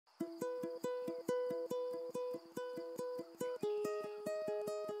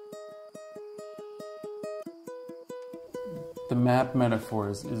The map metaphor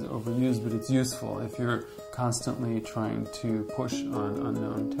is overused, but it's useful if you're constantly trying to push on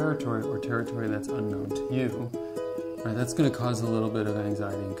unknown territory or territory that's unknown to you. Right, that's going to cause a little bit of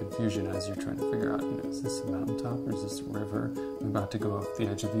anxiety and confusion as you're trying to figure out, is this a mountaintop or is this a river? I'm about to go off the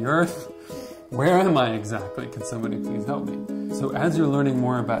edge of the earth. Where am I exactly? Can somebody please help me? So as you're learning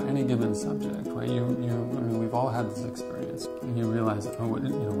more about any given subject, right, I mean, we've all had this experience, and you realize, oh, what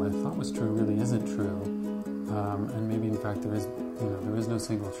I thought was true really isn't true, and maybe in fact there is no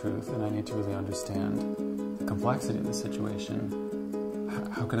single truth, and I need to really understand the complexity of the situation.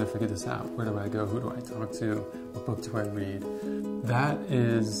 How can I figure this out? Where do I go? Who do I talk to? What book do I read?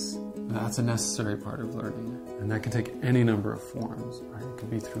 That's a necessary part of learning. And that can take any number of forms, right? It could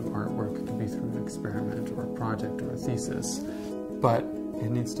be through artwork, it could be through an experiment or a project or a thesis. But it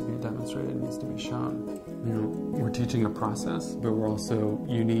needs to be demonstrated, it needs to be shown. We're teaching a process, but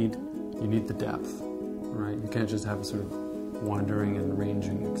you need the depth, right? You can't just have a sort of wandering and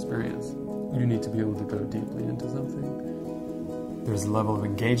ranging experience. You need to be able to go deeply into something. There's a level of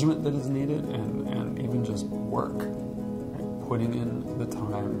engagement that is needed, and even just work, right? Putting in the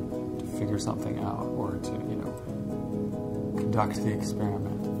time to figure something out or to, conduct the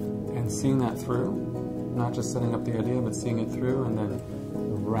experiment. And seeing that through, not just setting up the idea, but seeing it through and then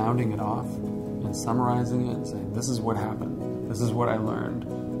rounding it off and summarizing it and saying, this is what happened, this is what I learned,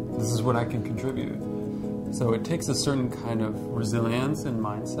 this is what I can contribute. So it takes a certain kind of resilience and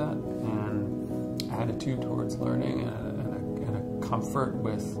mindset and attitude towards learning and a comfort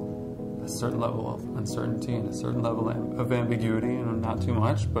with a certain level of uncertainty and a certain level of ambiguity, not too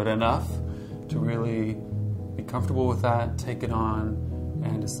much, but enough to really be comfortable with that, take it on,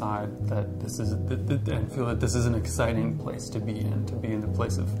 and decide that and feel that this is an exciting place to be in the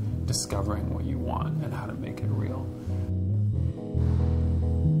place of discovering what you want and how to make it real.